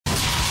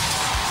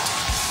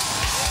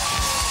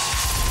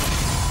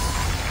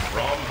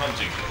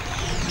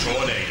Tactical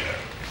Tornado.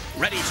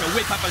 Ready to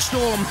whip up a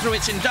storm through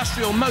its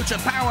industrial motor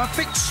power,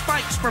 fixed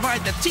spikes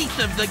provide the teeth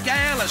of the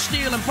gale, a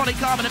steel and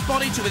polycarbonate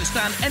body to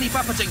withstand any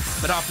buffeting.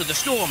 But after the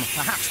storm,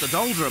 perhaps the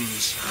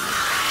doldrums.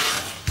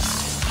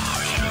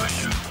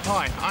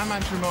 Hi, I'm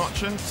Andrew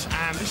Marchant,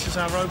 and this is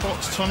our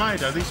robot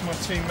Tornado. These are my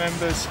team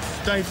members,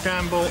 Dave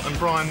Gamble and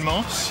Brian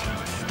Moss.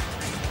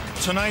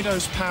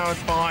 Tornado's powered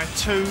by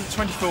two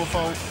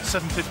 24-volt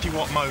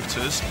 750-watt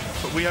motors,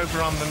 but we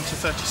overrun them to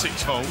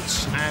 36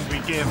 volts and we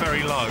gear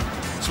very low.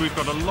 So we've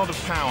got a lot of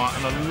power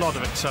and a lot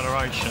of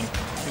acceleration.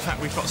 In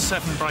fact, we've got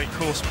 7 brake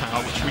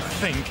horsepower, which we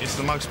think is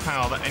the most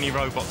power that any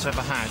robot's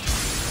ever had.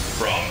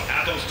 From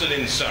Addleston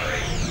in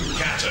Surrey,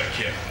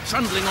 Caterkiller.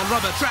 Trundling on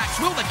rubber tracks,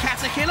 will the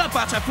Caterkiller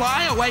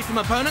butterfly away from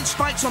opponents?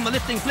 Spikes on the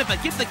lifting flipper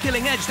give the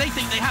killing edge. They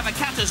think they have a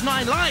Catter's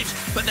 9 lives,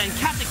 but then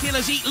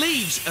Caterkillers eat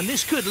leaves, and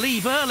this could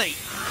leave early.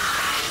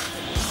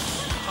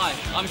 Hi,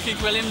 I'm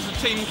Keith Williams of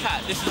Team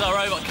Cat. This is our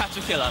robot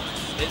Caterkiller.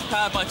 It's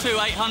powered by two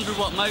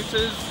 800-watt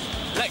motors,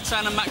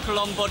 Lexan and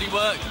Macrolon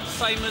bodywork,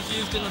 same as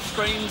used in the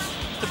screens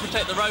to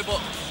protect the robot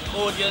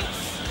audience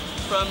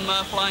from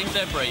flying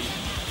debris.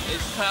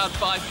 It's powered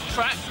by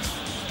tracks.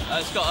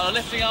 It's got a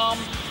lifting arm,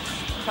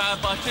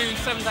 powered by two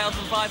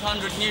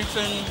 7,500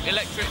 Newton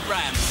electric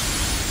rams.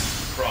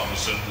 From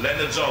St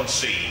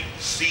Leonard's-on-Sea,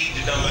 seed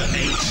number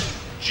 8,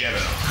 Gemini.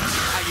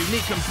 A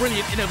unique and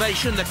brilliant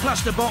innovation, the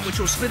cluster bot, which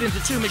will split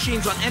into 2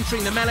 machines on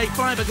entering the melee,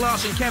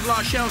 fiberglass and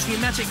Kevlar shells,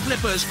 pneumatic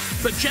flippers.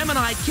 But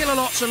Gemini,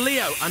 Kilolots and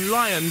Leo and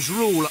Lions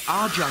rule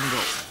our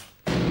jungle.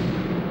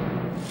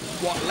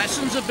 What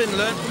lessons have been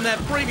learnt from their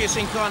previous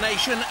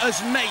incarnation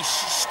as Mace,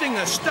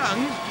 Stinger,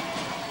 Stung?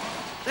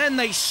 Then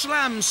they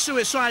slam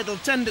suicidal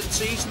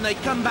tendencies and they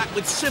come back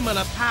with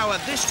similar power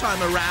this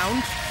time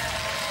around.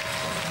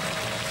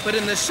 But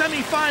in the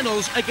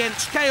semi-finals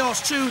against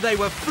Chaos 2, they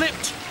were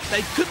flipped.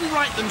 They couldn't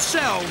write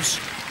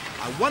themselves.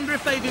 I wonder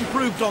if they've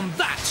improved on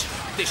that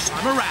this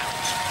time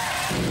around.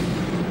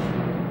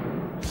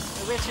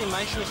 We're Team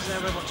Mace, this is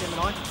our robot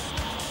Gemini.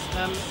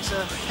 It's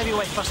a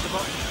heavyweight cluster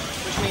bot,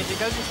 which means it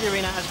goes into the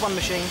arena as one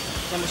machine,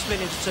 then we'll split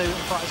into 2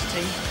 and fight as a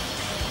team.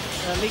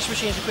 Each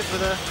machine is equipped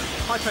with a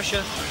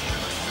high-pressure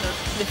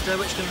lifter,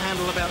 which can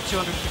handle about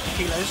 250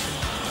 kilos.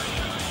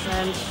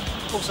 And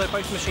also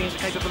both machines are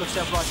capable of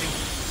self-righting.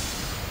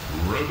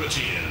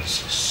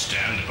 Roboteers,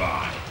 stand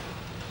by.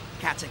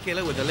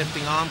 Caterkiller with the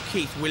lifting arm,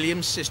 Keith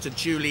Williams, sister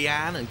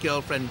Julianne and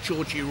girlfriend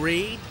Georgie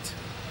Reed.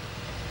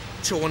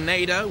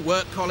 Tornado,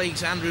 work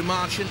colleagues Andrew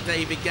Marchant,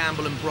 David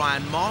Gamble and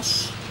Brian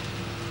Moss.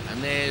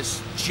 And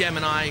there's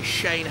Gemini,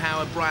 Shane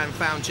Howard, Brian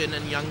Fountain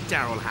and young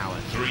Daryl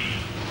Howard. 3,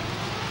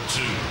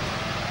 2,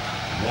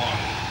 1.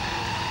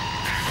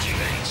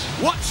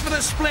 Activate. Watch for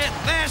the split.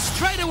 There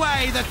straight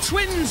away. The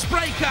twins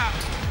break up.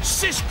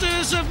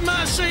 Sisters of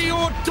Mercy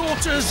or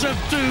Daughters of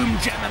Doom,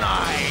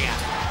 Gemini.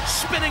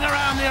 Spinning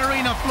around the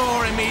arena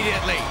floor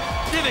immediately.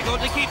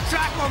 Difficult to keep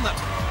track on them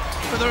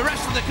for the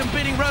rest of the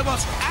competing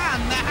robots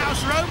and their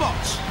house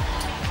robots.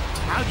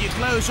 How do you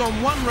close on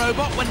one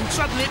robot when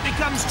suddenly it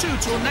becomes 2?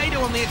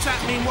 Tornado on the attack,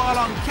 meanwhile,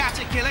 on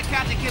Caterkiller.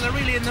 Caterkiller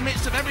really in the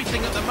midst of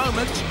everything at the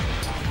moment.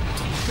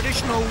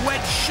 Traditional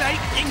wedge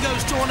shape. In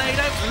goes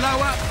Tornado.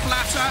 Lower,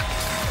 flatter.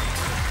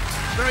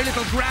 Very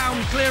little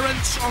ground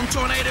clearance on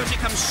Tornado as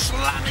it comes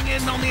slamming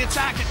in on the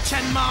attack at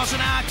 10 miles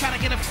an hour.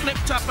 Caterkiller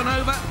flipped up and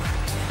over.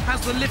 Has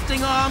the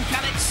lifting arm.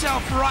 Can it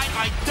self-right?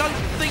 I don't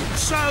think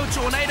so.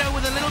 Tornado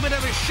with a little bit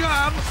of a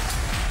shove.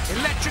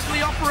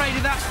 Electrically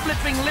operated that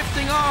flipping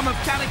lifting arm of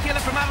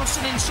Caterkiller from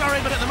Addleston in Surrey,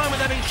 but at the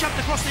moment they're being shoved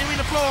across the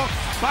arena floor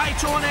by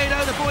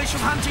Tornado. The boys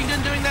from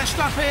Huntingdon doing their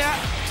stuff here.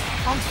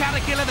 On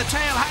Caterkiller, the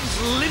tail hangs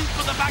limp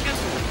at the back of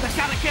the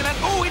Caterkiller.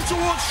 Oh, in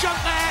towards Shunt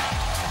there.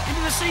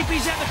 Into the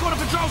CPZ, the quarter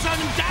control zone,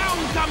 and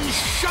down comes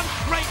Shunt.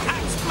 Great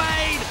axe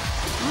blade.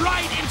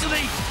 Right into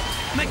the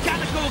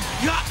mechanical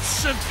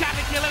guts of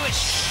Caterkiller,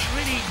 which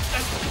really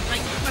don't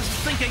make pleasant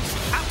thinking.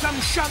 Out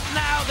comes Shunt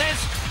now.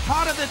 There's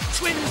part of the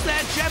twins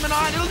there,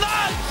 Gemini. Little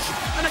nudge!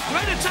 And a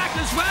great attack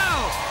as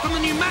well from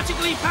the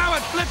pneumatically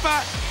powered flipper.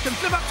 Can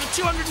flip up to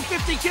 250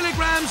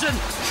 kilograms, and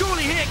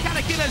surely here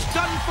Caterkiller's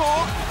done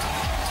for.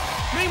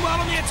 Meanwhile,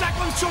 on the attack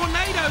on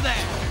Tornado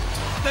there,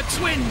 the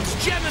twins,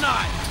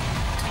 Gemini,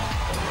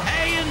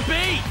 A and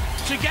B,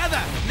 together.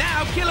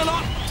 Now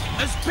Kilolot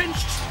has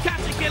pinched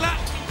Caterkiller,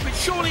 which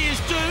surely is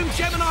doomed.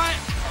 Gemini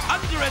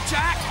under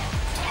attack.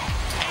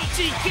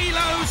 80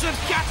 kilos of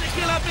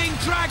Caterkiller being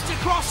dragged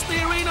across the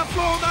arena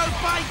floor, though,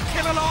 by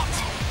Kilolot.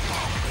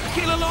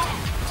 Kilolot,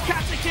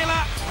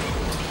 Caterkiller,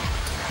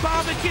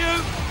 barbecue.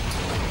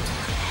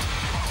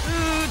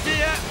 Oh,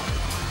 dear.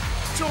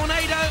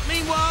 Tornado,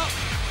 meanwhile,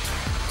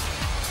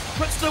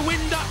 puts the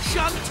wind up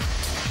Shunt.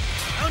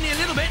 Only a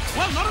little bit.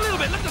 Well, not a little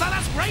bit. Look at that.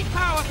 That's great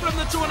power from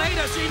the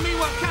Tornado team.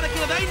 Meanwhile,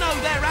 Caterkiller, they know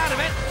they're out of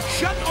it.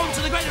 Shunt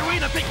onto the great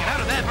arena. Pick it out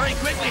of there very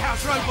quickly,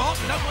 House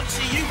Robot. We don't want to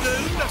see you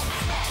doomed.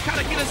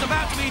 Caterkiller's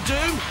about to be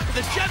doomed.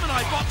 The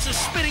Gemini bots are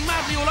spinning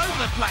madly all over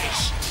the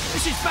place.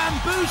 This is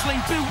bamboozling,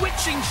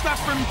 bewitching stuff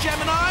from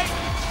Gemini.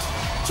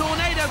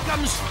 Tornado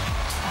comes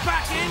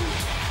back in,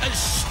 as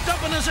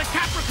stubborn as a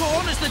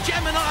Capricorn as the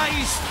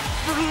Geminis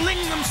fling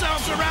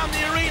themselves around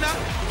the arena.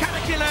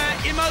 Caterpillar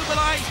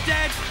immobilised,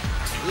 dead,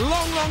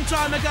 long, long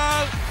time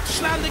ago.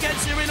 Slammed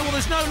against the arena. Well,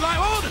 there's no light.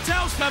 Oh, the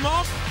tails come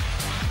off.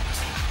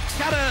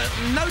 Catter,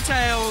 no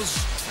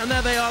tails. And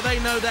there they are. They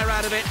know they're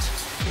out of it.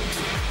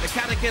 The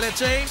Caterpillar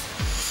team.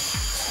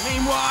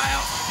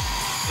 Meanwhile,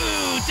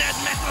 ooh, dead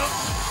metal.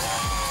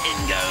 In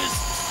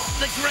goes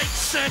the great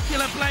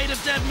circular blade of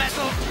dead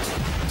metal.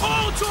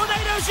 Oh,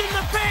 Tornado's in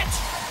the pit.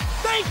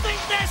 They think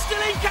they're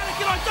still in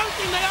Caterpillar. I don't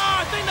think they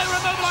are. I think they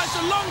were immobilised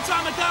a long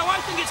time ago.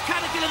 I think it's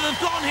Caterpillar that have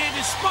gone here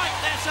despite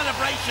their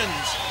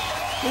celebrations.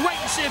 We'll wait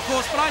and see, of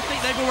course, but I think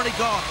they've already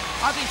gone.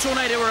 I think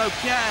Tornado are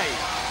okay.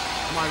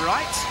 Am I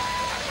right?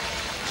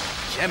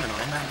 Gemini,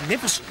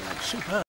 magnificent, superb.